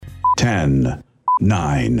10,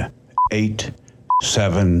 9, 8,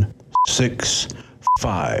 7, 6,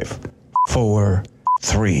 5, 4,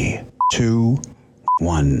 3, 2,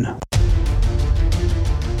 1.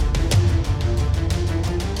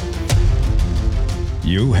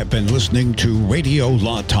 You have been listening to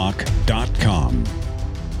RadioLawTalk.com,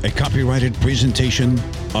 a copyrighted presentation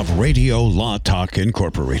of Radio Law Talk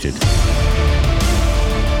Incorporated.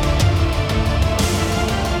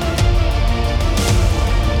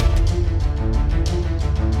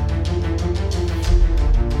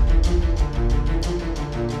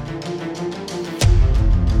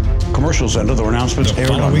 Commercials and other announcements aired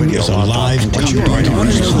on Radio Law Talk.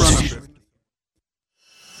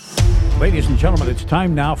 Ladies and gentlemen, it's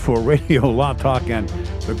time now for Radio Law Talk and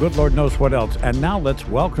the good Lord knows what else. And now let's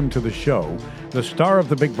welcome to the show the star of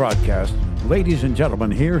the big broadcast. Ladies and gentlemen,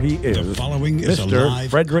 here he is, Mr.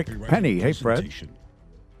 Frederick Penny. Hey, Fred.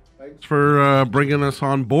 Thanks for bringing us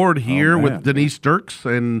on board here with Denise Dirks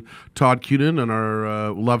and Todd Cunin, and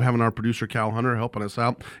our love having our producer Cal Hunter helping us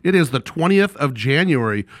out. It is the 20th of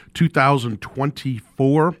January,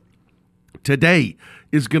 2024. Today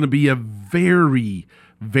is going to be a very,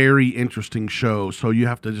 very interesting show, so you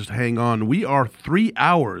have to just hang on. We are 3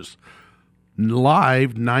 hours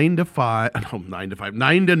live, 9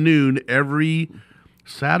 to noon every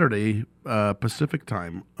Saturday Pacific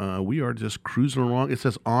time. We are just cruising along. It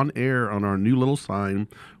says on air on our new little sign.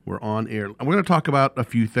 We're on air. We're going to talk about a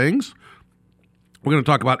few things. We're going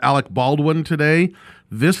to talk about Alec Baldwin today.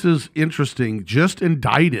 This is interesting. Just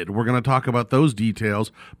indicted. We're going to talk about those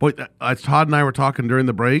details. Boy, as Todd and I were talking during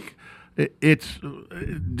the break, it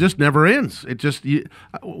just never ends. It just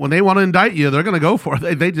when they want to indict you, they're going to go for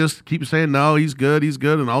it. They just keep saying, no, he's good,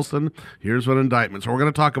 and all of a sudden, here's an indictment. So we're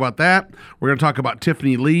going to talk about that. We're going to talk about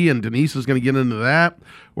Tiffany Lee, and Denise is going to get into that.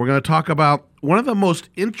 We're going to talk about one of the most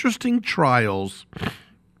interesting trials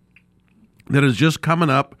that is just coming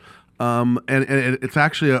up, and it's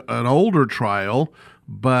actually an older trial,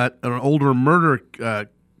 but an older murder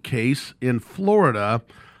case in Florida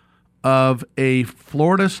of a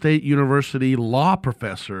Florida State University law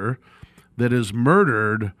professor that is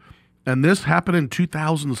murdered, and this happened in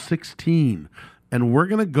 2016. And we're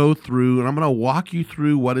going to go through, and I'm going to walk you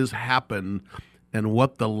through what has happened and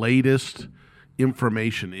what the latest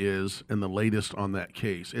information is and the latest on that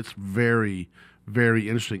case. It's very, very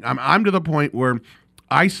interesting. I'm to the point where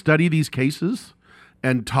I study these cases,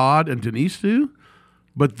 and Todd and Denise do.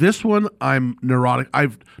 But this one, I'm neurotic.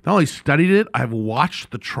 I've not only studied it, I've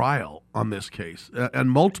watched the trial on this case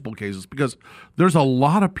and multiple cases, because there's a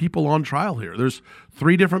lot of people on trial here. There's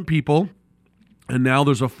 3 different people, and now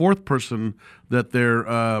there's a 4th person that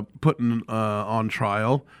they're putting on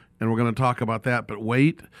trial, and we're going to talk about that. But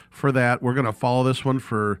wait for that. We're going to follow this one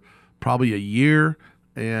for probably a year,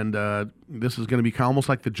 and this is going to be almost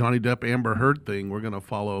like the Johnny Depp Amber Heard thing. We're going to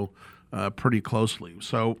follow pretty closely.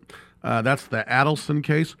 So that's the Adelson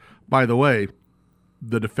case. By the way,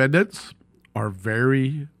 the defendants are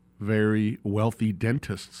very, very wealthy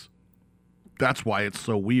dentists. That's why it's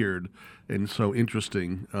so weird and so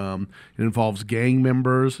interesting. It involves gang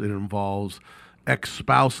members. It involves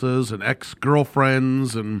ex-spouses and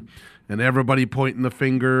ex-girlfriends and everybody pointing the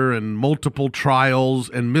finger, and multiple trials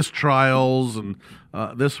and mistrials. And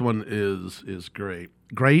this one is great.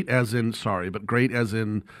 Great as in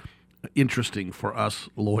interesting for us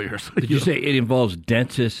lawyers. Did you say it involves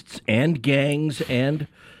dentists and gangs and?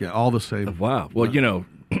 Yeah, all the same. Wow. Well,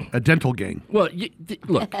 a dental gang. Well,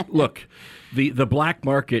 look. The black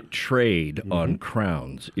market trade on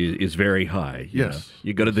crowns is very high. Yes.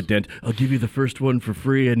 You go to the dentist. I'll give you the first one for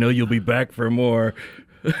free. I know you'll be back for more.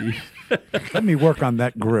 Let me work on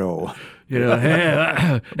that grill.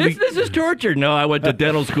 This is torture. No, I went to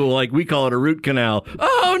dental school. Like, we call it a root canal.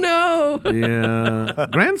 Oh, no. Yeah.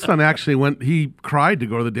 Grandson actually he cried to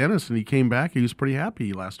go to the dentist, and he came back. He was pretty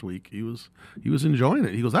happy last week. He was enjoying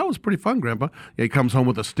it. He goes, that was pretty fun, Grandpa. Yeah, he comes home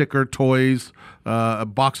with a sticker, toys, a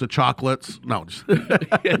box of chocolates. No.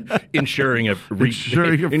 Ensuring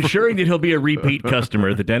that he'll be a repeat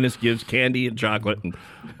customer. The dentist gives candy and chocolate.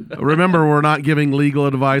 Remember, we're not giving legal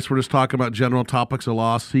advice. We're just talking about general topics of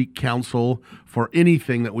law. Seek counsel for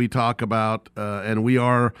anything that we talk about, and we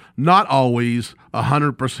are not always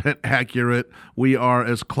 100% accurate. We are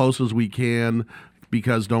as close as we can,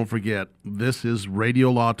 because don't forget, this is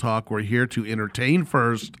Radio Law Talk. We're here to entertain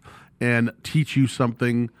first and teach you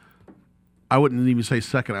something. I wouldn't even say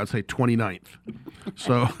second. I would say 29th.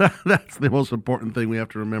 So that's the most important thing we have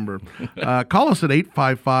to remember. Call us at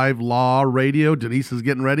 855-LAW-RADIO. Denise is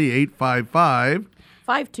getting ready,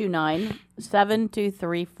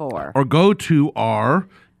 855-529-7234. Or go to our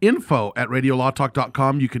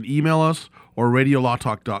info@radiolawtalk.com. You can email us, or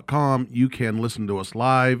radiolawtalk.com. You can listen to us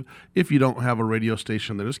live if you don't have a radio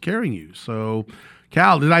station that is carrying you. So,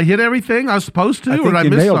 Cal, did I hit everything I was supposed to? I think or did I you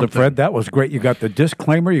miss nailed something? it, Fred. That was great. You got the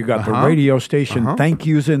disclaimer. You got the radio station thank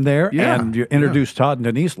yous in there. Yeah. And you introduced Todd and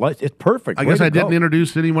Denise. It's perfect. I Way guess to I didn't go.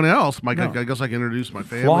 introduce anyone else. I No. guess I can introduce my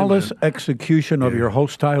family. Flawless execution of your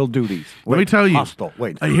hostile duties. Let me tell you. Hostile.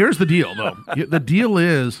 Wait. Here's the deal, though. The deal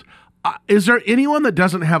is there anyone that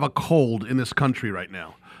doesn't have a cold in this country right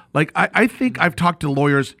now? Like, I think I've talked to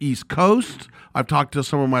lawyers East Coast. I've talked to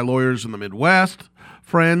some of my lawyers in the Midwest,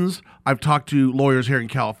 friends. I've talked to lawyers here in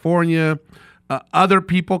California, other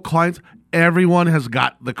people, clients. Everyone has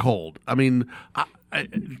got the cold. I mean,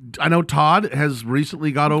 I know Todd has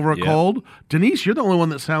recently got over a cold. Denise, you're the only one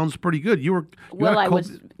that sounds pretty good. You I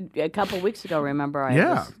was a couple weeks ago. Remember, I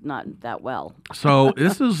was not that well. So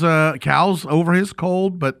this is Cal's over his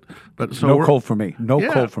cold, but so no cold for me. No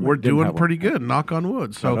cold for me. We're Didn't doing have pretty one. good. Knock on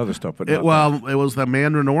wood. So other stuff, but it was the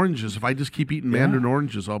mandarin oranges. If I just keep eating mandarin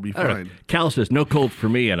oranges, I'll be fine. Right. Cal says no cold for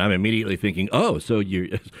me, and I'm immediately thinking, oh, so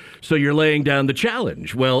you're laying down the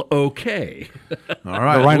challenge. Well, okay. All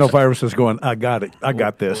right. The rhinovirus is going, I got it. I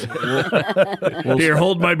got this. Here,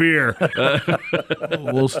 hold my beer.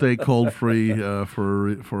 We'll stay cold free for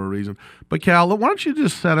a reason. But Cal, why don't you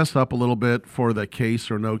just set us up a little bit for the case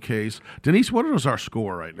or no case? Denise, what is our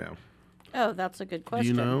score right now? Oh, that's a good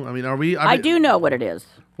question. Do you know? I mean, are we? I do know what it is.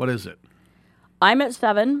 What is it? I'm at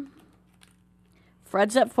 7.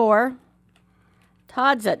 Fred's at 4.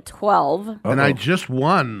 Todd's at 12. And I just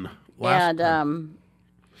won last And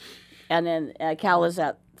then Cal is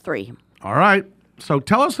at 3. All right. So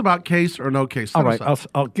tell us about case or no case. All right,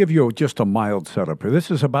 I'll give you just a mild setup here. This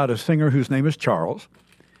is about a singer whose name is Charles,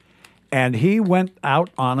 and he went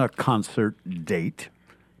out on a concert date.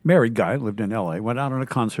 Married guy, lived in L.A., went out on a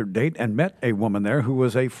concert date and met a woman there who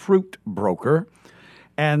was a fruit broker,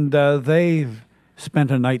 and they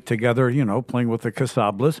spent a night together, playing with the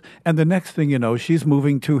casablas, and the next thing you know, she's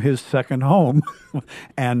moving to his second home,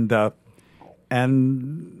 and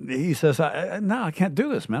he says, no, I can't do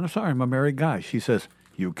this, man. I'm sorry, I'm a married guy. She says,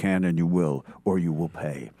 you can and you will, or you will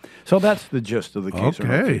pay. So that's the gist of the case or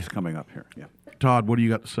no case coming up here. Yeah. Todd, what do you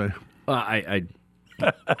got to say?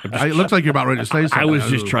 It looks like you're about ready to say something. I was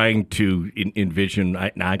just trying to envision.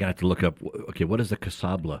 Now I got to look up. Okay, what does a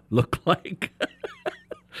casabla look like?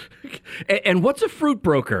 and what's a fruit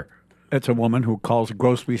broker? It's a woman who calls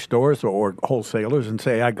grocery stores or wholesalers and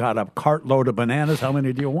say, I got a cartload of bananas. How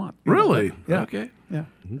many do you want? Really? Yeah. Okay. Yeah.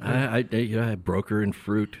 I broker in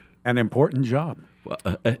fruit. An important job.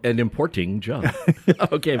 An importing job.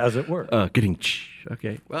 Okay. As it were. Getting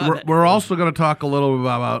okay. Well, We're also going to talk a little bit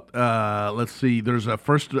about, let's see, there's a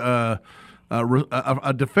first, a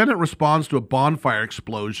defendant responds to a bonfire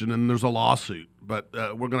explosion, and there's a lawsuit. But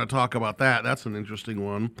we're going to talk about that. That's an interesting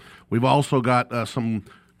one. We've also got some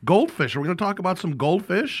goldfish. We're going to talk about some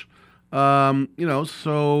goldfish.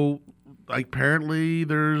 So apparently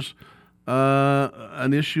there's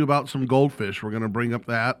an issue about some goldfish. We're going to bring up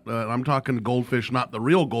that. I'm talking goldfish, not the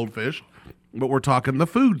real goldfish, but we're talking the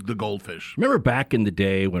food, the goldfish. remember back in the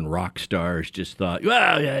day when rock stars just thought,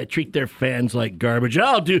 well, yeah, treat their fans like garbage.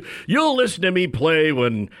 You'll listen to me play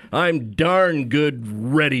when I'm darn good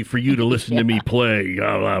ready for you to listen to me play.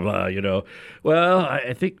 Blah, blah, blah, Well,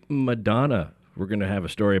 I think Madonna, we're going to have a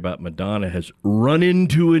story about Madonna, has run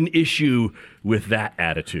into an issue with that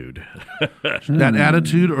attitude. That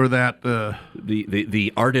attitude or that...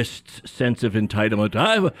 The artist's sense of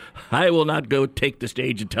entitlement. I will not go take the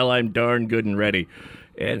stage until I'm darn good and ready.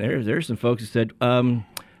 And there's some folks who said,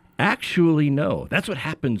 actually, no. That's what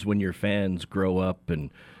happens when your fans grow up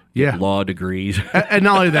and get law degrees. And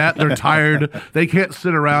not only that, they're tired. They can't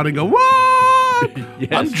sit around and go, what? Yes.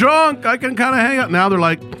 I'm drunk. I can kind of hang out. Now they're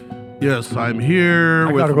like... Yes, I'm here.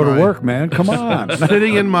 I got to go to work, man. Come on.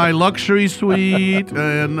 Sitting in my luxury suite.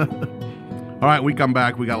 And all right, we come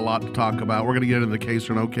back. We got a lot to talk about. We're going to get into the case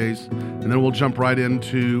or no case. And then we'll jump right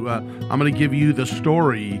into, I'm going to give you the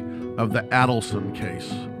story of the Adelson case.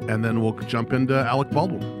 And then we'll jump into Alec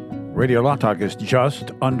Baldwin. Radio Law Talk is just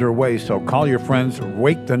underway, so call your friends,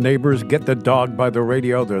 wake the neighbors, get the dog by the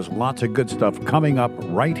radio. There's lots of good stuff coming up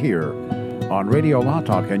right here on Radio Law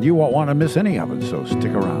Talk, and you won't want to miss any of it, so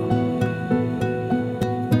stick around.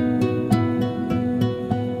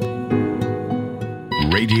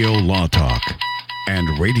 Radio Law Talk and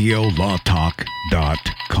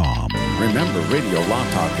radiolawtalk.com. Remember, Radio Law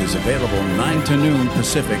Talk is available 9 to noon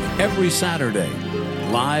Pacific every Saturday,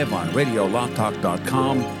 live on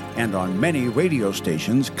radiolawtalk.com and on many radio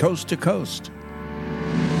stations coast to coast.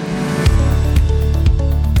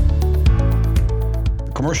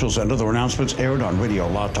 Commercials and other announcements aired on Radio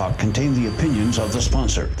Law Talk contain the opinions of the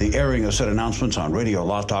sponsor. The airing of said announcements on Radio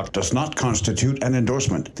Law Talk does not constitute an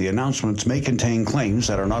endorsement. The announcements may contain claims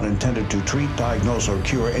that are not intended to treat, diagnose, or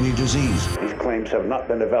cure any disease. These claims have not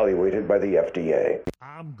been evaluated by the FDA.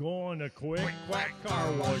 I'm going to Quick Quack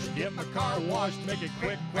Car Wash. Get my car washed, make it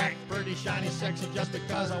quick, quack, pretty, shiny, sexy, just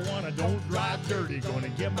because I want to. Don't drive dirty. Going to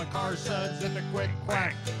get my car suds at the Quick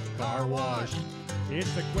Quack Car Wash.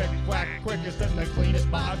 It's the Quick Quack, quickest and the cleanest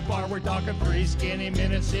by far. We're talking 3 skinny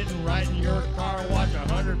minutes sitting right in your car. Watch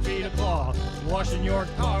 100 feet of claw, washing your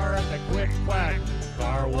car at the Quick Quack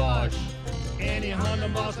Car Wash. Any Honda,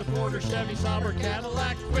 Mazda, Ford, or Chevy, Sauber,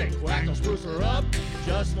 Cadillac, Quick Quack will spruce her up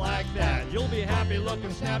just like that. You'll be happy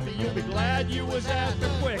looking snappy. You'll be glad you was at the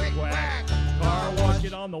Quick Quack Car Wash.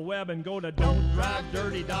 Get on the web and go to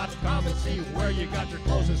don'tdrivedirty.com and see where you got your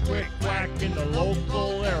closest Quick Quack in the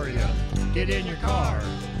local area. Get in your car,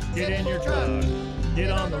 get in your truck,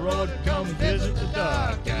 get on the road, come visit the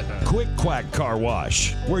duck at the Quick Quack Car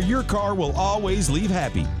Wash, where your car will always leave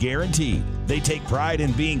happy, guaranteed. They take pride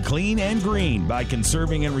in being clean and green by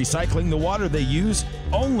conserving and recycling the water they use,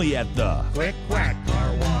 only at the Quick Quack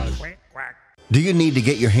Car Wash. Quick Quack. Do you need to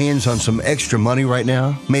get your hands on some extra money right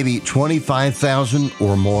now? Maybe $25,000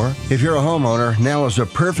 or more? If you're a homeowner, now is the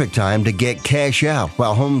perfect time to get cash out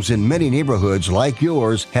while homes in many neighborhoods like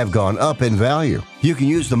yours have gone up in value. You can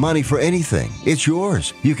use the money for anything. It's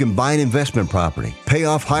yours. You can buy an investment property, pay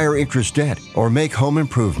off higher interest debt, or make home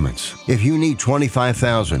improvements. If you need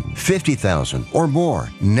 $25,000, $50,000, or more,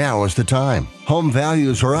 now is the time. Home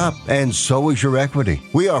values are up, and so is your equity.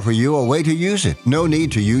 We offer you a way to use it. No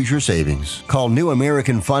need to use your savings. Call New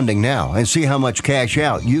American Funding now and see how much cash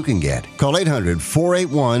out you can get. Call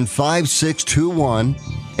 800-481-5621.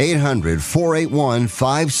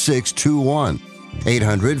 800-481-5621.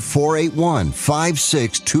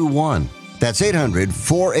 800-481-5621. That's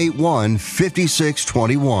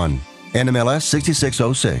 800-481-5621. NMLS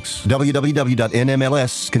 6606.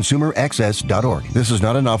 www.nmlsconsumeraccess.org. This is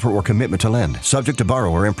not an offer or commitment to lend. Subject to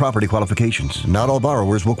borrower and property qualifications. Not all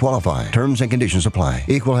borrowers will qualify. Terms and conditions apply.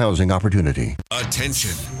 Equal housing opportunity.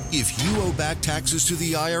 Attention. If you owe back taxes to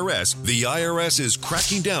the IRS is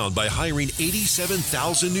cracking down by hiring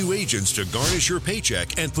 87,000 new agents to garnish your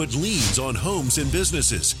paycheck and put liens on homes and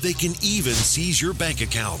businesses. They can even seize your bank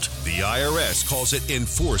account. The IRS calls it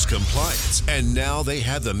enforced compliance, and now they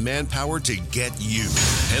have the manpower to get you.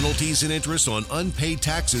 Penalties and interest on unpaid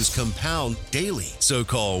taxes compound daily. So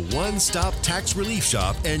call One Stop Tax Relief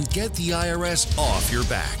Shop and get the IRS off your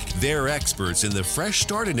back. They're experts in the Fresh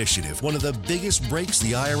Start Initiative, one of the biggest breaks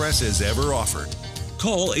the IRS has ever offered.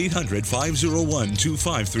 Call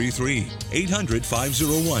 800-501-2533.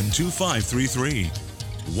 800-501-2533.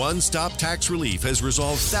 One Stop Tax Relief has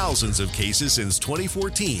resolved thousands of cases since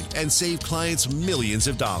 2014 and saved clients millions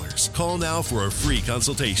of dollars. Call now for a free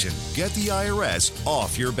consultation. Get the IRS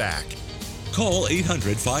off your back. Call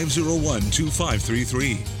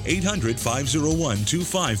 800-501-2533.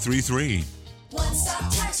 800-501-2533. One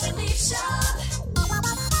Stop Tax Relief Shop.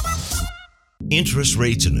 Interest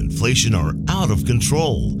rates and inflation are out of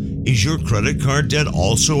control. Is your credit card debt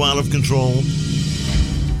also out of control?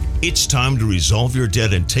 It's time to resolve your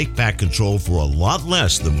debt and take back control for a lot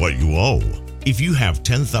less than what you owe. If you have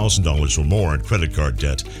 $10,000 or more in credit card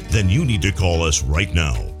debt, then you need to call us right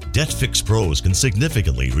now. Debt Fix Pros can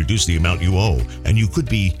significantly reduce the amount you owe, and you could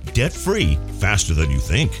be debt-free faster than you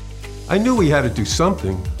think. I knew we had to do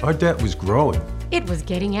something. Our debt was growing. It was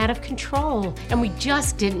getting out of control, and we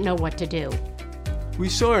just didn't know what to do. We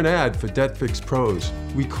saw an ad for Debt Fix Pros.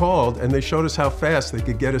 We called, and they showed us how fast they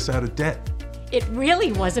could get us out of debt. It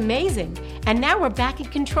really was amazing, and now we're back in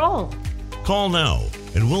control. Call now,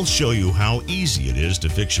 and we'll show you how easy it is to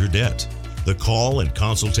fix your debt. The call and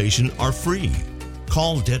consultation are free.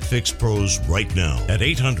 Call Debt Fix Pros right now at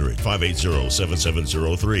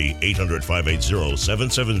 800-580-7703,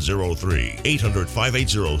 800-580-7703,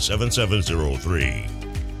 800-580-7703.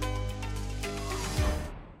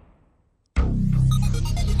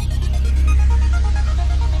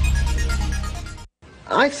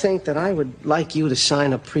 I think that I would like you to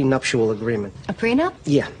sign a prenuptial agreement. A prenup?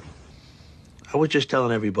 Yeah. I was just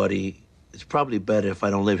telling everybody it's probably better if I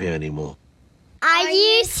don't live here anymore. Are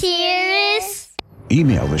you serious?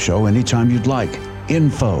 Email the show anytime you'd like.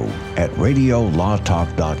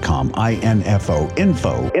 info@radiolawtalk.com.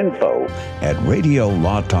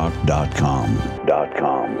 info@radiolawtalk.com.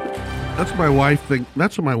 That's my wife thing.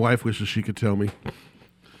 That's what my wife wishes she could tell me.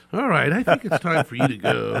 All right, I think it's time for you to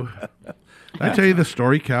go. Did I tell you the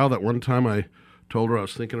story, Cal, that one time I told her I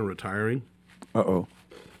was thinking of retiring? Uh-oh.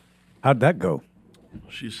 How'd that go?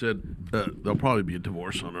 She said there'll probably be a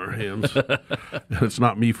divorce on our hands. It's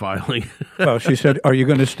not me filing. Well, she said, "Are you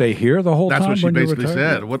going to stay here the whole That's time?" what she when you basically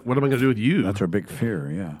retire? said. What am I going to do with you? That's her big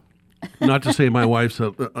fear. Yeah. Not to say my wife's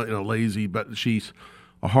lazy, but she's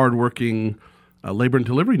a hardworking labor and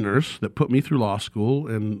delivery nurse that put me through law school,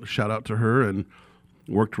 and shout out to her, and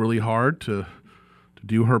worked really hard to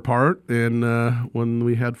do her part. And when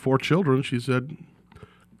we had 4 children, she said,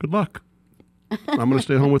 "Good luck. I'm going to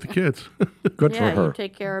stay home with the kids." Good for her. You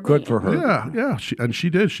take care of Good me. for her. Yeah. She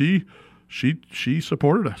did. She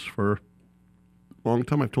supported us for a long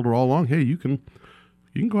time. I've told her all along, hey, you can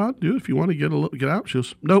go out and do it if you want to get out. She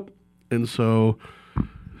goes, nope. And so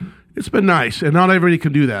it's been nice, and not everybody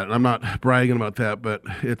can do that. And I'm not bragging about that, but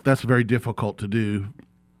that's very difficult to do.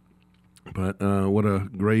 But what a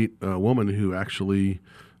great woman who actually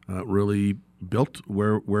really built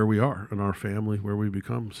where we are in our family, where we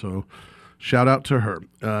become. So shout out to her.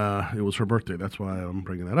 It was her birthday. That's why I'm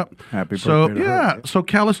bringing that up. Happy birthday to her. So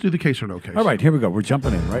Cal, let's do the case or no case. All right, here we go. We're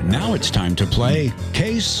jumping in right now. Now it's time to play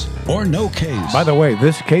Case or No Case. By the way,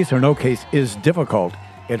 this case or no case is difficult.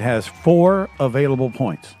 It has 4 available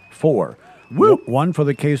points. 4. Woo! 1 for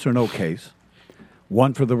the case or no case,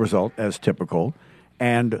 1 for the result, as typical,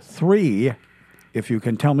 and 3 if you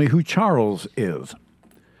can tell me who Charles is.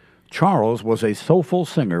 Charles was a soulful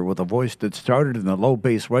singer with a voice that started in the low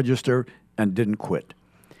bass register and didn't quit.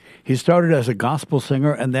 He started as a gospel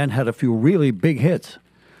singer and then had a few really big hits.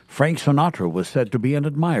 Frank Sinatra was said to be an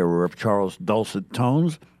admirer of Charles' dulcet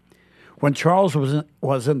tones. When Charles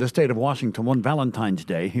was in the state of Washington one Valentine's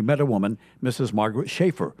Day, he met a woman, Mrs. Margaret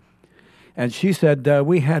Schaefer. And she said,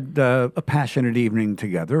 we had a passionate evening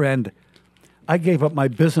together, and I gave up my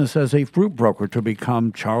business as a fruit broker to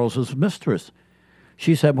become Charles's mistress.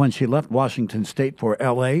 She said when she left Washington State for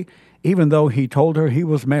L.A., even though he told her he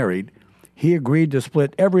was married, he agreed to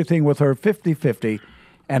split everything with her 50-50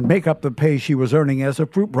 and make up the pay she was earning as a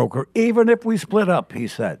fruit broker, even if we split up, he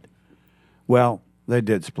said. Well, they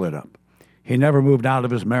did split up. He never moved out of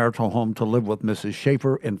his marital home to live with Mrs.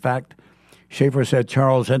 Schaefer. In fact, Schaefer said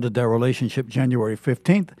Charles ended their relationship January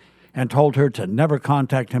 15th and told her to never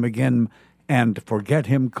contact him again and forget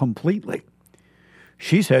him completely.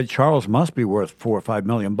 She said Charles must be worth $4 or $5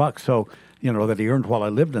 million, so, that he earned while I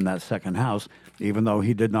lived in that second house, even though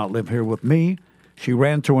he did not live here with me. She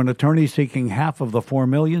ran to an attorney seeking half of the $4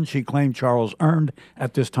 million she claimed Charles earned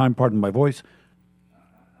at this time, pardon my voice,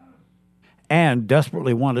 and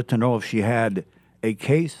desperately wanted to know if she had a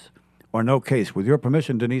case or no case. With your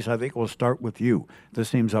permission, Denise, I think we'll start with you. This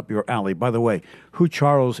seems up your alley. By the way, who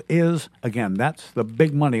Charles is, again, that's the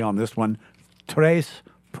big money on this one. 3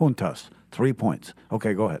 puntos, 3 points.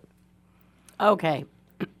 Okay, go ahead. Okay.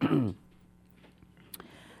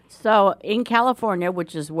 So in California,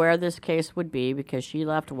 which is where this case would be, because she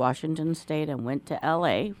left Washington State and went to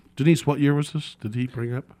L.A. Denise, what year was this? Did he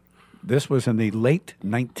bring up? This was in the late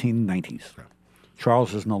 1990s.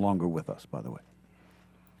 Charles is no longer with us, by the way.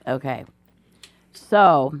 Okay.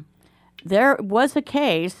 So there was a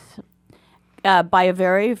case by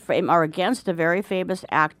against a very famous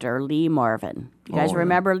actor, Lee Marvin. You guys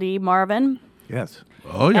remember Lee Marvin? Yes.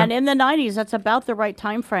 Oh, yeah. And in the 90s, that's about the right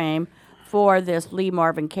time frame for this Lee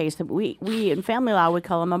Marvin case. We in family law, we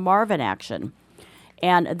call him a Marvin action.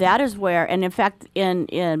 And that is where, and in fact, in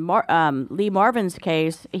Lee Marvin's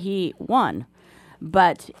case, he won.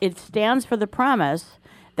 But it stands for the premise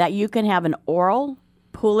that you can have an oral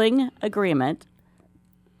pooling agreement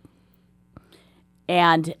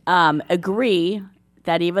and agree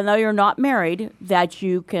that even though you're not married, that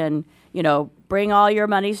you can, bring all your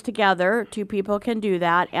monies together. 2 people can do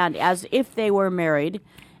that. And as if they were married,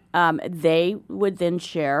 they would then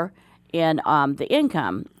share in the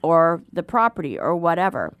income or the property or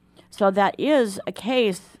whatever. So that is a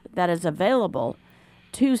case that is available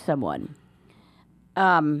to someone.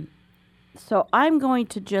 So I'm going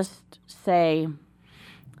to just say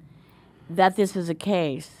that this is a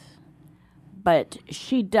case, but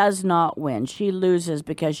she does not win. She loses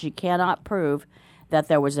because she cannot prove that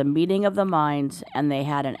there was a meeting of the minds and they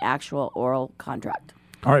had an actual oral contract.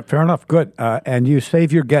 All right, fair enough. Good. And you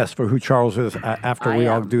save your guess for who Charles is after we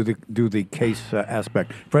all do the case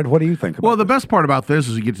aspect. Fred, what do you think about Well, the best part about this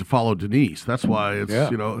is you get to follow Denise. That's why it's,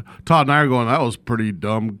 Todd and I are going, that was pretty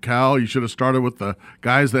dumb, Cal. You should have started with the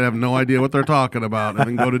guys that have no idea what they're talking about and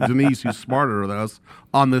then go to Denise, who's smarter than us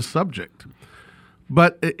on this subject.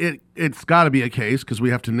 But it's got to be a case because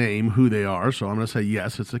we have to name who they are. So I'm going to say,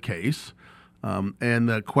 yes, it's a case. And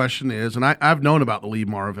the question is, and I've known about the Lee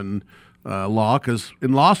Marvin law because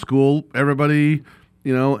in law school, everybody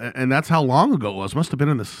You know, and that's how long ago it was. Must have been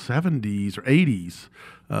in the 70s or 80s.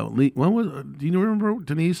 When was? Do you remember,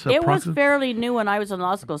 Denise? It was fairly new when I was in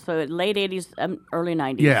law school, so late 80s, early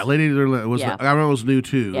 90s. Yeah, late 80s. Early, I remember it was new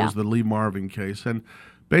too. Yeah. It was the Lee Marvin case, and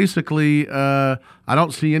basically, I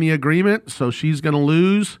don't see any agreement, so she's going to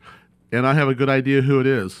lose, and I have a good idea who it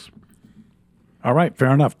is. All right,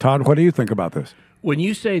 fair enough. Todd, what do you think about this? When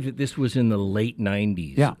you say that this was in the late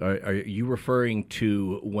 90s, Yeah. are you referring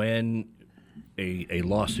to when a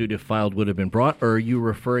lawsuit, if filed, would have been brought, or are you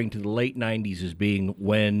referring to the late 90s as being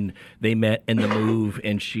when they met in the move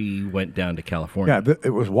and she went down to California? Yeah, it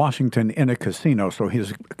was Washington in a casino, so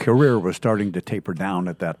his career was starting to taper down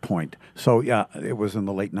at that point. So, yeah, it was in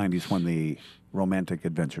the late 90s when the romantic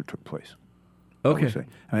adventure took place. Okay.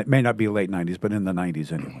 It may not be late 90s, but in the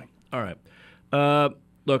 90s anyway. All right.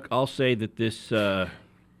 Look, I'll say that this...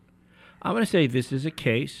 I'm going to say this is a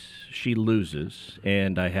case. She loses,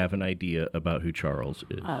 and I have an idea about who Charles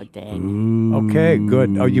is. Oh, dang. Okay,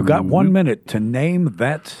 good. Oh, you got 1 minute to name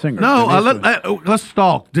that singer. No, let's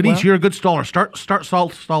stall. Denise, you're a good staller. Start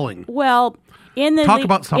stalling. Well, Talk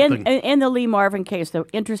about something. In the Lee Marvin case, the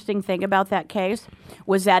interesting thing about that case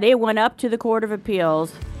was that it went up to the Court of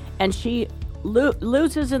Appeals, and she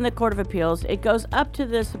loses in the Court of Appeals. It goes up to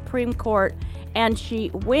the Supreme Court, and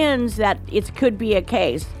she wins that it could be a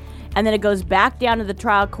case. And then it goes back down to the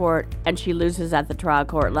trial court, and she loses at the trial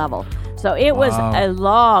court level. So it was a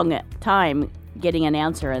long time getting an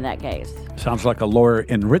answer in that case. Sounds like a lawyer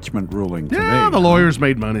enrichment ruling to me. Yeah, the lawyers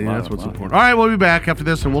made money. That's what's important. All right, we'll be back after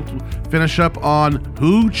this, and we'll finish up on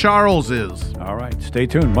who Charles is. All right, stay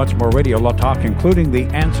tuned. Much more Radio Law Talk, including the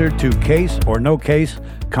answer to case or no case,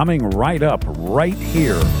 coming right up right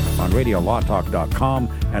here on RadioLawTalk.com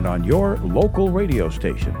and on your local radio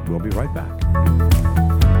station. We'll be right back.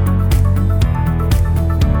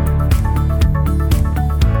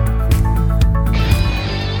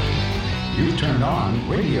 You turned on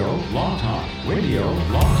Radio Law Talk. Radio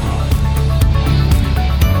Law Talk.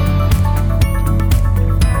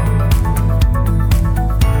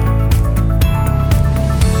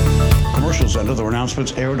 Commercials and other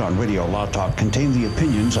announcements aired on Radio Law Talk contain the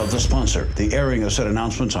opinions of the sponsor. The airing of said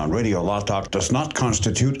announcements on Radio Law Talk does not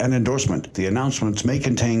constitute an endorsement. The announcements may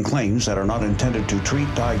contain claims that are not intended to treat,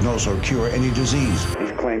 diagnose, or cure any disease.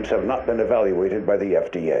 These claims have not been evaluated by the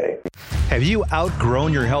FDA. Have you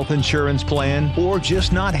outgrown your health insurance plan or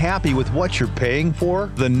just not happy with what you're paying for?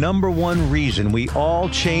 The number one reason we all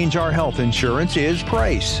change our health insurance is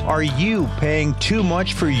price. Are you paying too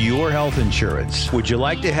much for your health insurance? Would you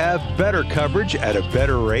like to have better coverage at a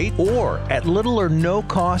better rate or at little or no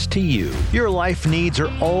cost to you? Your life needs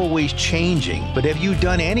are always changing, but have you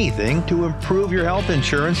done anything to improve your health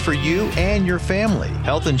insurance for you and your family?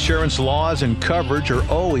 Health insurance laws and coverage are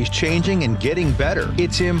always changing and getting better.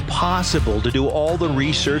 It's impossible to do all the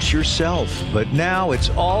research yourself, but now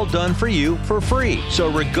it's all done for you for free.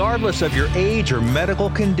 So regardless of your age or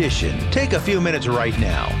medical condition, take a few minutes right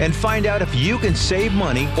now and find out if you can save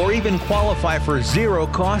money or even qualify for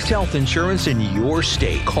zero-cost health insurance in your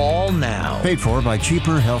state. Call now. Paid for by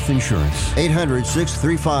Cheaper Health Insurance.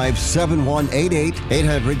 800-635-7188.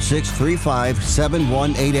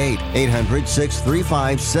 800-635-7188.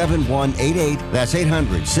 800-635-7188. That's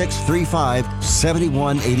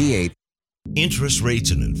 800-635-7188. Interest rates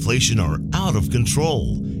and inflation are out of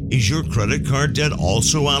control. Is your credit card debt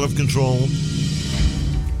also out of control?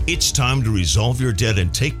 It's time to resolve your debt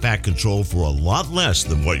and take back control for a lot less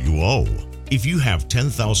than what you owe. If you have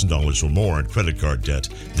 $10,000 or more in credit card debt,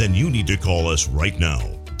 then you need to call us right now.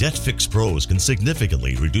 Debt Fix Pros can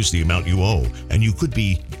significantly reduce the amount you owe, and you could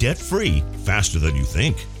be debt-free faster than you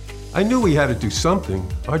think. I knew we had to do something.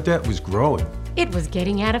 Our debt was growing. It was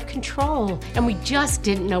getting out of control, and we just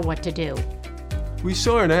didn't know what to do. We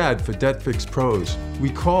saw an ad for Debt Fix Pros. We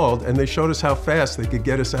called, and they showed us how fast they could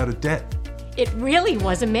get us out of debt. It really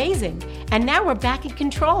was amazing, and now we're back in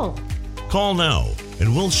control. Call now,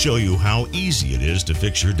 and we'll show you how easy it is to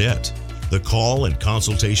fix your debt. The call and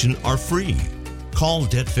consultation are free. Call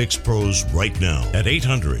Debt Fix Pros right now at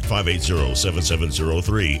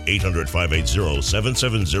 800-580-7703,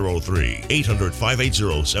 800-580-7703,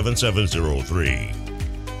 800-580-7703.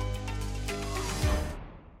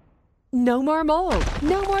 No more mold,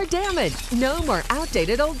 no more damage, no more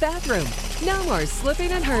outdated old bathroom, no more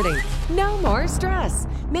slipping and hurting, no more stress.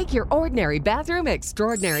 Make your ordinary bathroom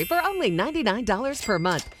extraordinary for only $99 per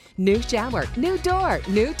month. New shower, new door,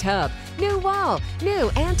 new tub, new wall, new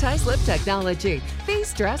anti-slip technology. Be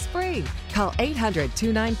stress-free. Call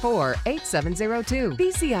 800-294-8702.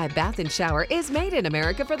 BCI Bath and Shower is made in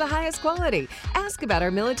America for the highest quality. Ask about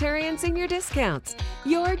our military and senior discounts.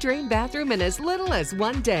 Your dream bathroom in as little as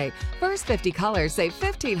 1 day. First 50 callers save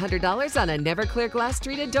 $1,500 on a never clear glass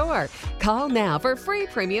treated door. Call now for free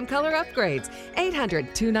premium color upgrades.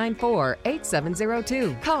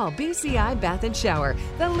 800-294-8702. Call BCI Bath and Shower,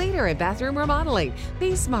 the leader in bathroom remodeling.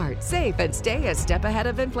 Be smart, safe, and stay a step ahead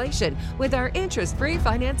of inflation with our interest-free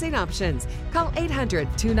financing options. Call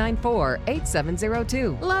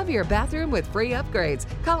 800-294-8702. Love your bathroom with free upgrades.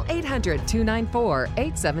 Call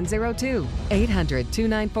 800-294-8702.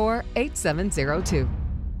 800-294-8702.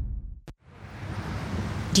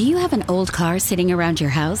 Do you have an old car sitting around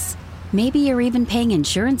your house? Maybe you're even paying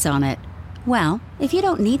insurance on it. Well, if you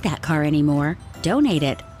don't need that car anymore, donate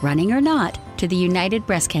it, running or not, to the United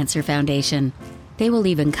Breast Cancer Foundation. They will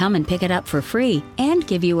even come and pick it up for free and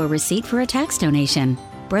give you a receipt for a tax donation.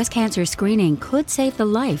 Breast cancer screening could save the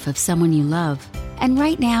life of someone you love. And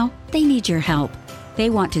right now, they need your help. They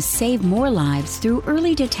want to save more lives through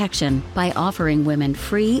early detection by offering women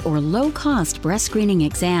free or low-cost breast screening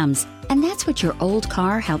exams. And that's what your old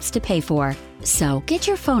car helps to pay for. So get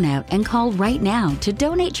your phone out and call right now to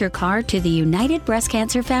donate your car to the United Breast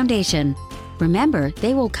Cancer Foundation. Remember,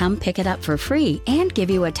 they will come pick it up for free and give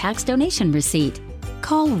you a tax donation receipt.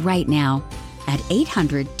 Call right now at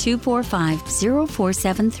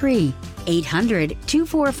 800-245-0473.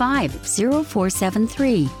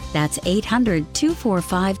 800-245-0473. That's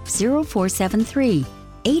 800-245-0473.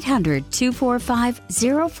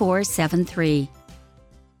 800-245-0473.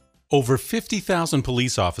 Over 50,000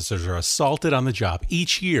 police officers are assaulted on the job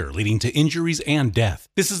each year, leading to injuries and death.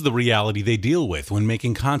 This is the reality they deal with when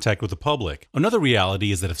making contact with the public. Another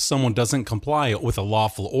reality is that if someone doesn't comply with a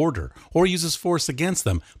lawful order or uses force against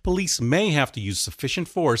them, police may have to use sufficient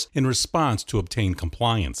force in response to obtain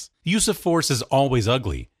compliance. The use of force is always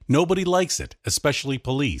ugly. Nobody likes it, especially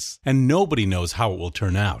police, and nobody knows how it will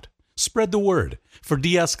turn out. Spread the word. For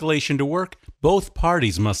de-escalation to work, both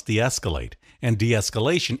parties must de-escalate. And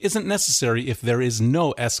de-escalation isn't necessary if there is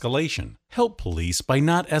no escalation. Help police by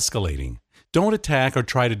not escalating. Don't attack or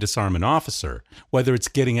try to disarm an officer. Whether it's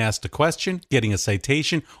getting asked a question, getting a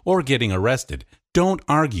citation, or getting arrested, don't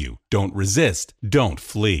argue, don't resist, don't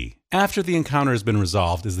flee. After the encounter has been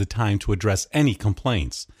resolved is the time to address any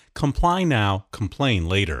complaints. Comply now, complain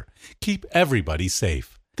later. Keep everybody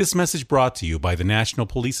safe. This message brought to you by the National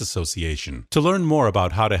Police Association. To learn more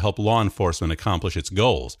about how to help law enforcement accomplish its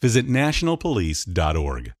goals, visit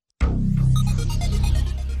nationalpolice.org.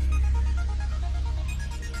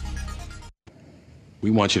 We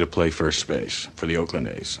want you to play first base for the Oakland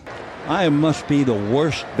A's. I must be the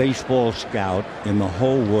worst baseball scout in the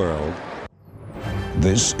whole world.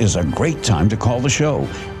 This is a great time to call the show.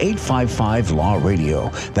 855-LAW-RADIO.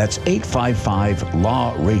 That's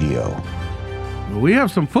 855-LAW-RADIO. We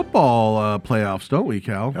have some football playoffs, don't we,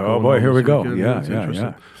 Cal? Oh, boy, here we go.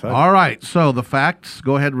 Yeah. All right, so the facts,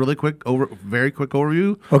 go ahead really quick, very quick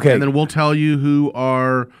overview. Okay. And then we'll tell you who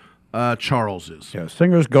our Charles is. Yeah,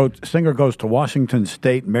 Singer goes to Washington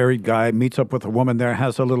State, married guy, meets up with a woman there,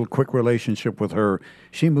 has a little quick relationship with her.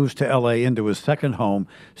 She moves to L.A. into his second home,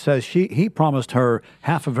 says he promised her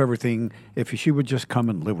half of everything if she would just come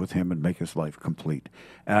and live with him and make his life complete.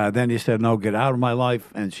 Then he said, no, get out of my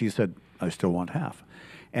life. And she said, I still want half.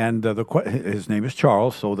 And his name is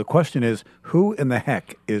Charles. So the question is, who in the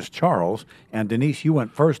heck is Charles? And Denise, you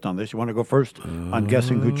went first on this. You want to go first on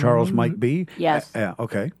guessing who Charles might be? Yes.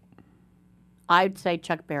 Okay. I'd say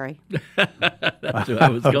Chuck Berry. That's what I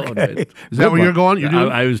was going with. Is that where you're going?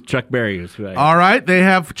 I was Chuck Berry. All right, they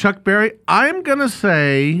have Chuck Berry. I'm going to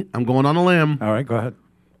say, I'm going on a limb. All right, go ahead.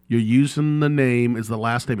 You're using the name as the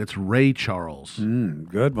last name. It's Ray Charles.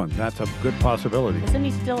 Good one. That's a good possibility. Isn't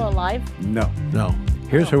he still alive? No. No.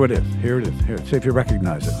 Here's who it is. Here it is. Here. See if you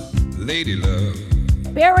recognize it. Lady love.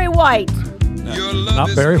 Barry White.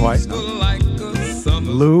 Not Barry White. No.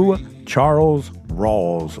 Lou Charles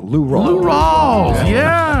Rawls. Lou Rawls. Lou Rawls.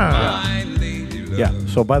 Yeah. Yeah.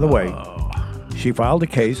 So, by the way, she filed a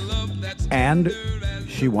case and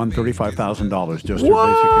she won $35,000 just for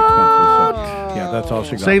basic expenses. So, yeah, that's all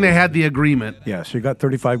she got. Saying they had the agreement. Yeah, she got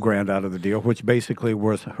 $35,000 out of the deal, which basically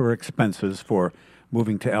was her expenses for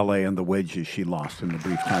moving to L.A. and the wages she lost in the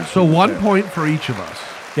brief time. So 1 point for each of us.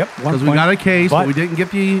 Yep, 1 point. Because we got a case, but we didn't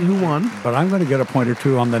get the who won. But I'm going to get a point or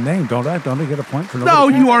two on the name, don't I? Don't I get a point for No,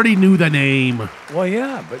 you already knew the name. Well,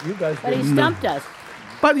 yeah, but you guys But he stumped us.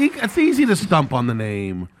 But it's easy to stump on the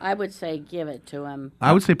name. I would say give it to him.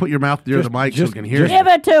 I would say put your mouth near the mic so you can hear Give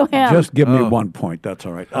it to him. Just give me 1 point. That's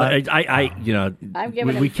all right. I'm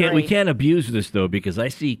giving we him can't 3. abuse this though, because I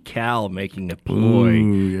see Cal making a ploy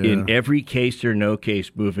in every case or no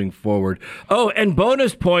case moving forward. Oh, and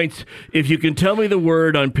bonus points if you can tell me the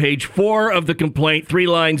word on page 4 of the complaint, 3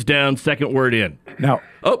 lines down, second word in. Now,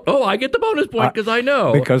 I get the bonus point because I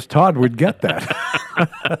know. Because Todd would get that.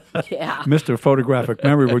 Yeah. Mr. Photographic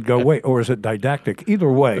Memory would go, wait, or is it didactic? Either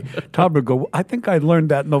way, Todd would go, I think I learned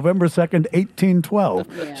that November 2nd, 1812.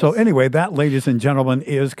 Yes. So anyway, that, ladies and gentlemen,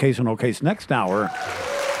 is Case or No Case. Next hour,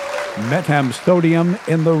 metamstodium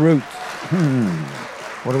in the roots.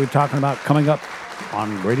 What are we talking about coming up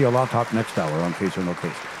on Radio Law Talk next hour on Case or No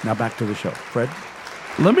Case? Now back to the show. Fred?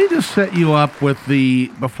 Let me just set you up with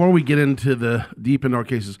before we get into the deep into our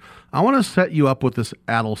cases, I want to set you up with this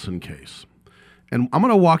Adelson case. And I'm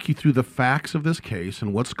going to walk you through the facts of this case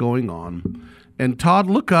and what's going on. And Todd,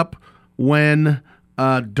 look up when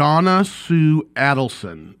Donna Sue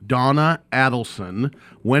Adelson,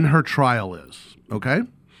 when her trial is, okay?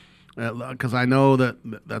 Because I know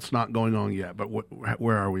that's not going on yet, but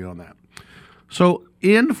where are we on that? So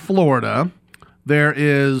in Florida, there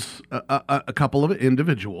is a couple of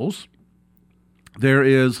individuals. There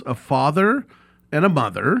is a father and a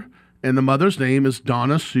mother, and the mother's name is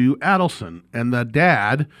Donna Sue Adelson. And the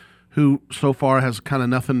dad, who so far has kind of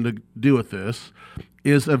nothing to do with this,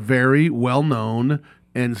 is a very well-known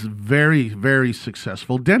and very, very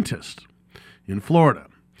successful dentist in Florida.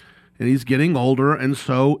 And he's getting older, and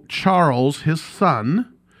so Charles, his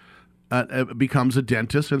son, becomes a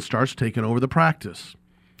dentist and starts taking over the practice.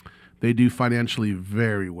 They do financially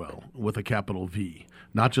very well with a capital V,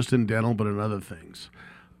 not just in dental, but in other things.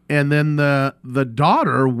 And then the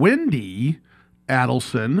daughter, Wendy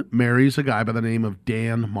Adelson, marries a guy by the name of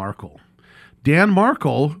Dan Markel. Dan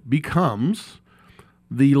Markel becomes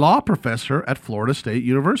the law professor at Florida State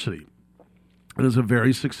University. And is a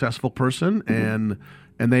very successful person, and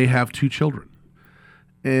they have 2 children.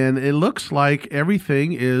 And it looks like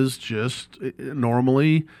everything is just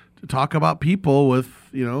normally to talk about people with,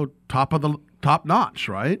 top notch,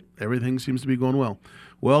 right? Everything seems to be going well.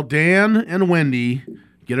 Well, Dan and Wendy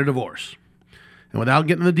get a divorce. And without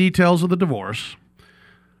getting the details of the divorce,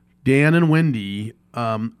 Dan and Wendy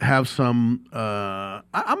have some,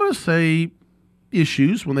 I'm going to say,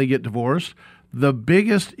 issues when they get divorced. The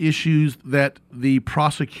biggest issues that the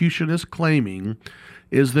prosecution is claiming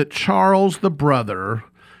is that Charles, the brother,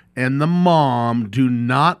 and the mom do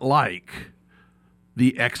not like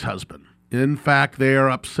the ex-husband. In fact, they are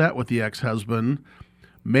upset with the ex-husband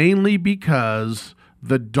mainly because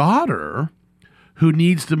the daughter, who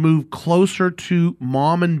needs to move closer to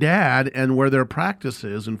mom and dad and where their practice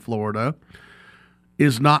is in Florida,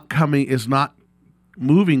 is not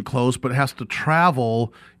moving close, but has to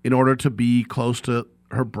travel in order to be close to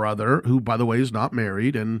her brother, who, by the way, is not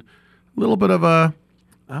married, and a little bit of a,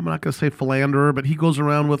 I'm not going to say philanderer, but he goes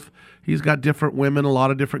around he's got different women, a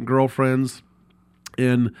lot of different girlfriends,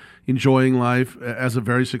 and enjoying life as a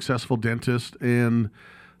very successful dentist. And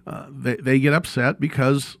they get upset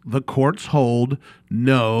because the courts hold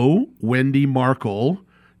no, Wendy Markel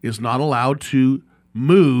is not allowed to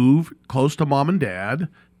move close to mom and dad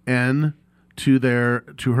and to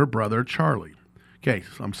her brother Charlie. Okay,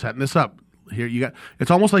 so I'm setting this up. Here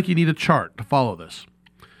it's almost like you need a chart to follow this.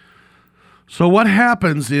 So what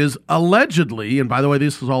happens is, allegedly, and by the way,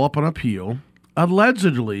 this is all up on appeal,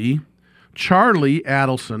 allegedly, Charlie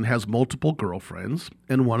Adelson has multiple girlfriends,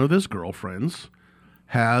 and one of his girlfriends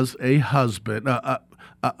has a husband.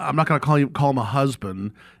 I'm not going to call him a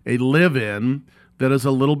husband, a live-in that is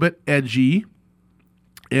a little bit edgy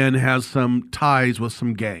and has some ties with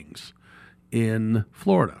some gangs in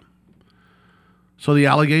Florida. So the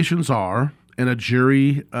allegations are, and a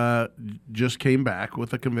jury just came back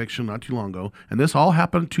with a conviction not too long ago, and this all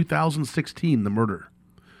happened in 2016, the murder.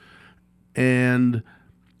 And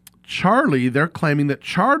Charlie, they're claiming that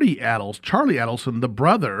Charlie Adelson, the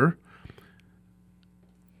brother,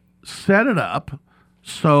 set it up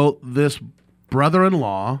so this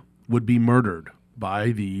brother-in-law would be murdered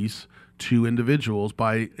by these 2 individuals,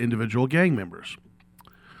 by individual gang members.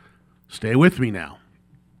 Stay with me now.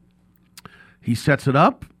 He sets it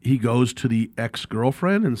up. He goes to the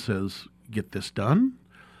ex-girlfriend and says, get this done.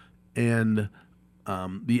 And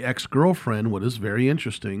the ex-girlfriend, what is very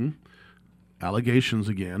interesting, allegations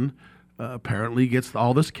again, apparently gets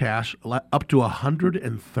all this cash, up to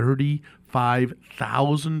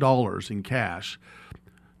 $135,000 in cash,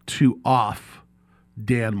 to off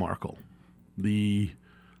Dan Markel, the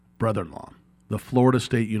brother-in-law, the Florida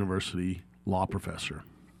State University law professor.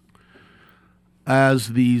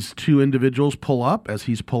 as these two individuals pull up, as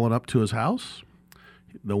he's pulling up to his house,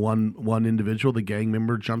 the one individual, the gang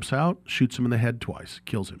member, jumps out, shoots him in the head twice,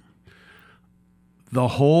 kills him. The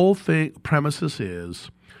whole premises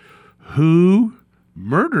is who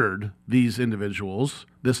murdered these individuals,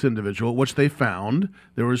 this individual, which they found.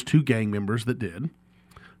 There was 2 gang members that did,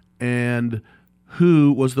 and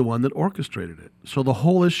who was the one that orchestrated it. So the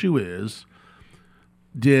whole issue is,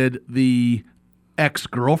 did the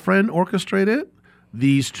ex-girlfriend orchestrate it?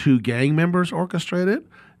 These 2 gang members orchestrate it?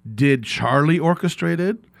 Did Charlie orchestrate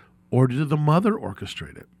it? Or did the mother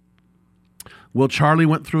orchestrate it? Well, Charlie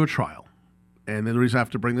went through a trial. And the reason I have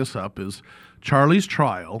to bring this up is Charlie's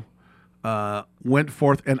trial went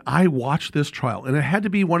forth, and I watched this trial, and it had to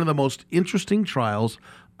be one of the most interesting trials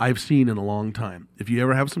I've seen in a long time. If you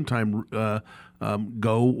ever have some time,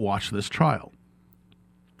 go watch this trial.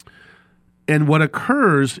 And what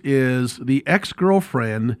occurs is the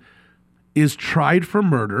ex-girlfriend is tried for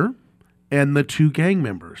murder and the 2 gang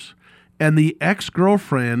members. And the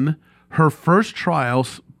ex-girlfriend, her first trial,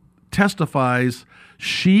 testifies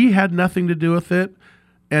she had nothing to do with it,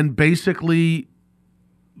 and basically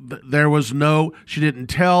there was no, she didn't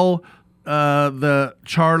tell the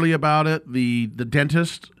Charlie about it, the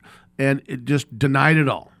dentist, and it just denied it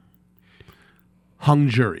all. Hung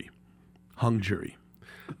jury.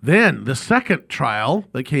 Then the second trial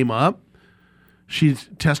that came up, she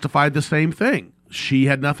testified the same thing. She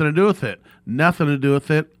had nothing to do with it.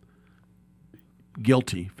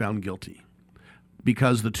 Guilty, found guilty.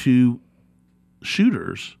 Because the 2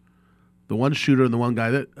 shooters, the one shooter and the one guy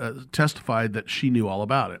that testified that she knew all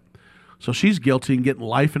about it. So she's guilty and getting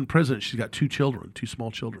life in prison. She's got 2 children, 2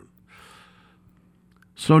 small children.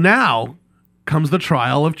 So now comes the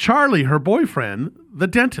trial of Charlie, her boyfriend, the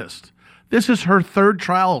dentist. This is her 3rd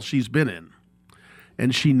trial she's been in.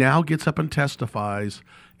 And she now gets up and testifies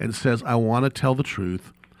and says, I want to tell the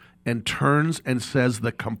truth, and turns and says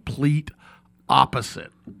the complete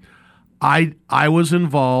opposite. I was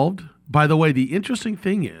involved. By the way, the interesting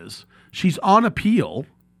thing is she's on appeal,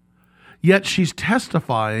 yet she's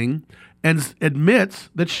testifying and admits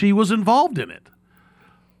that she was involved in it.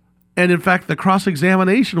 And in fact, the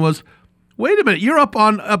cross-examination was, wait a minute, you're up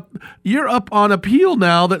on appeal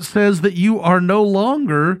now that says that you are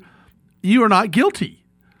not guilty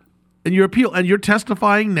in your appeal, and you're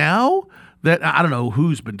testifying now that, I don't know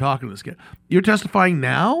who's been talking to this guy. You're testifying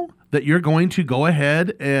now that you're going to go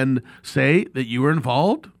ahead and say that you were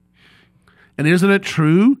involved? And isn't it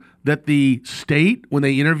true that the state, when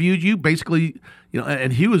they interviewed you, basically,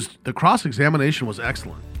 and the cross-examination was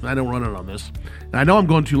excellent. I don't run it on this. And I know I'm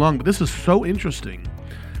going too long, but this is so interesting.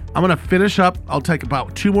 I'm going to finish up. I'll take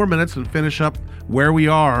about 2 more minutes and finish up where we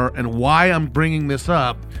are and why I'm bringing this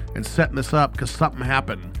up and setting this up, because something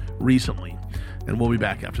happened recently. And we'll be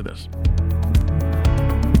back after this.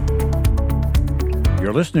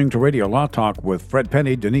 You're listening to Radio Law Talk with Fred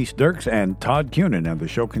Penny, Denise Dirks, and Todd Cunin, and the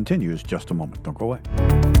show continues just a moment. Don't go away.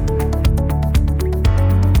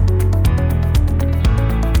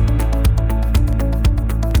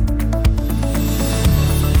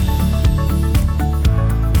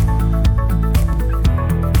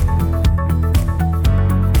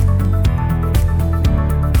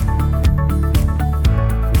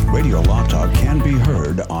 Radio Law Talk can be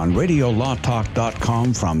heard on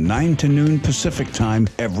RadioLawTalk.com from 9 to noon Pacific Time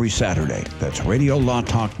every Saturday. That's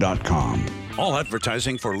RadioLawTalk.com. All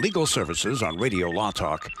advertising for legal services on Radio Law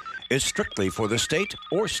Talk is strictly for the state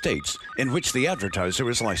or states in which the advertiser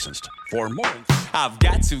is licensed. For more, I've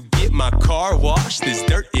got to get my car washed. This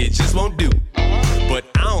dirt, it just won't do. But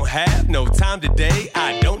I don't have no time today.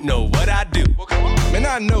 I don't know what I do. Man,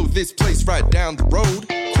 I know this place right down the road.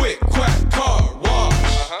 Quick, quack, car wash.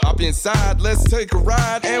 Hop inside, let's take a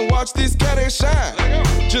ride and watch this cat and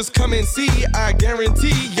shine. Just come and see, I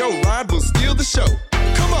guarantee your ride will steal the show.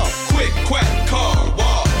 Come on, quick, quack, car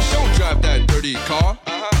wash. Don't drive that dirty car.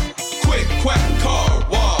 Quick, quack, car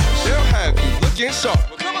wash. They'll have you looking sharp.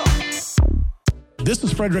 Come on. This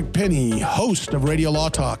is Frederick Penny, host of Radio Law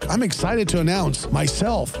Talk. I'm excited to announce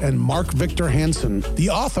myself and Mark Victor Hansen, the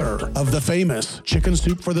author of the famous Chicken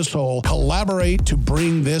Soup for the Soul, collaborate to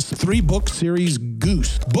bring this 3-book series,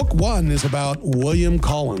 Goose. Book 1 is about William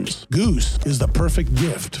Collins. Goose is the perfect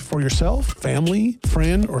gift for yourself, family,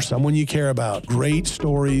 friend, or someone you care about. Great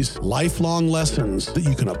stories, lifelong lessons that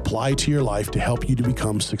you can apply to your life to help you to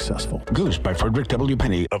become successful. Goose by Frederick W.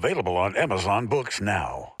 Penny. Available on Amazon Books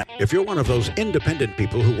now. If you're one of those independent independent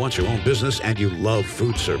people who want your own business and you love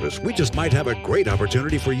food service, we just might have a great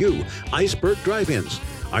opportunity for you. Iceberg Drive-Ins.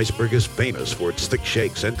 Iceberg is famous for its thick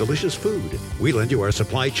shakes and delicious food. We lend you our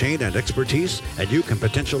supply chain and expertise, and you can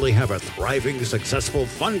potentially have a thriving, successful,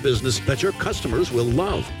 fun business that your customers will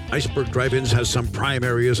love. Iceberg Drive-Ins has some prime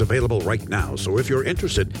areas available right now, so if you're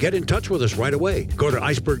interested, get in touch with us right away. Go to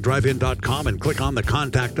icebergdrivein.com and click on the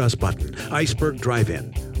Contact Us button. Iceberg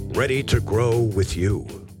Drive-In, ready to grow with you.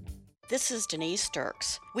 This is Denise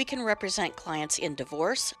Sturks. We can represent clients in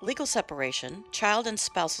divorce, legal separation, child and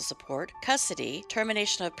spousal support, custody,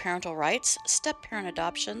 termination of parental rights, step-parent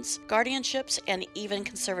adoptions, guardianships, and even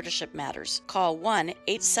conservatorship matters. Call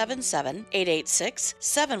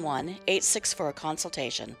 1-877-886-7186 for a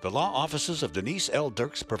consultation. The law offices of Denise L.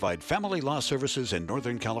 Dirks provide family law services in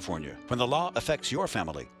Northern California. When the law affects your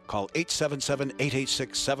family, call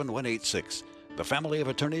 877-886-7186. The family of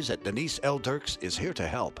attorneys at Denise L. Dirks is here to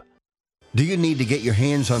help. Do you need to get your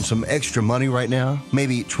hands on some extra money right now?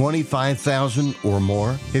 Maybe $25,000 or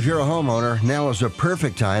more? If you're a homeowner, now is the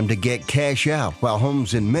perfect time to get cash out while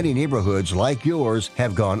homes in many neighborhoods like yours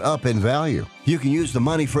have gone up in value. You can use the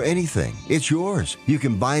money for anything. It's yours. You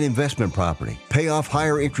can buy an investment property, pay off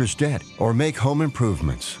higher interest debt, or make home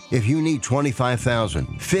improvements. If you need $25,000,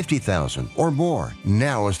 $50,000, or more,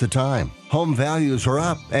 now is the time. Home values are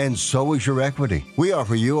up, and so is your equity. We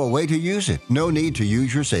offer you a way to use it. No need to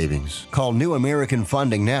use your savings. Call New American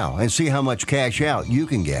Funding now and see how much cash out you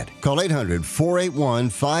can get. Call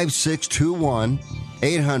 800-481-5621.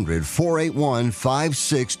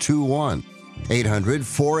 800-481-5621.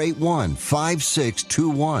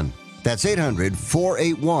 800-481-5621. That's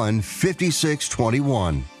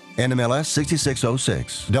 800-481-5621. NMLS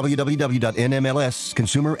 6606.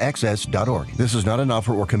 www.nmlsconsumeraccess.org. This is not an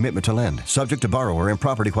offer or commitment to lend. Subject to borrower and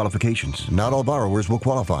property qualifications. Not all borrowers will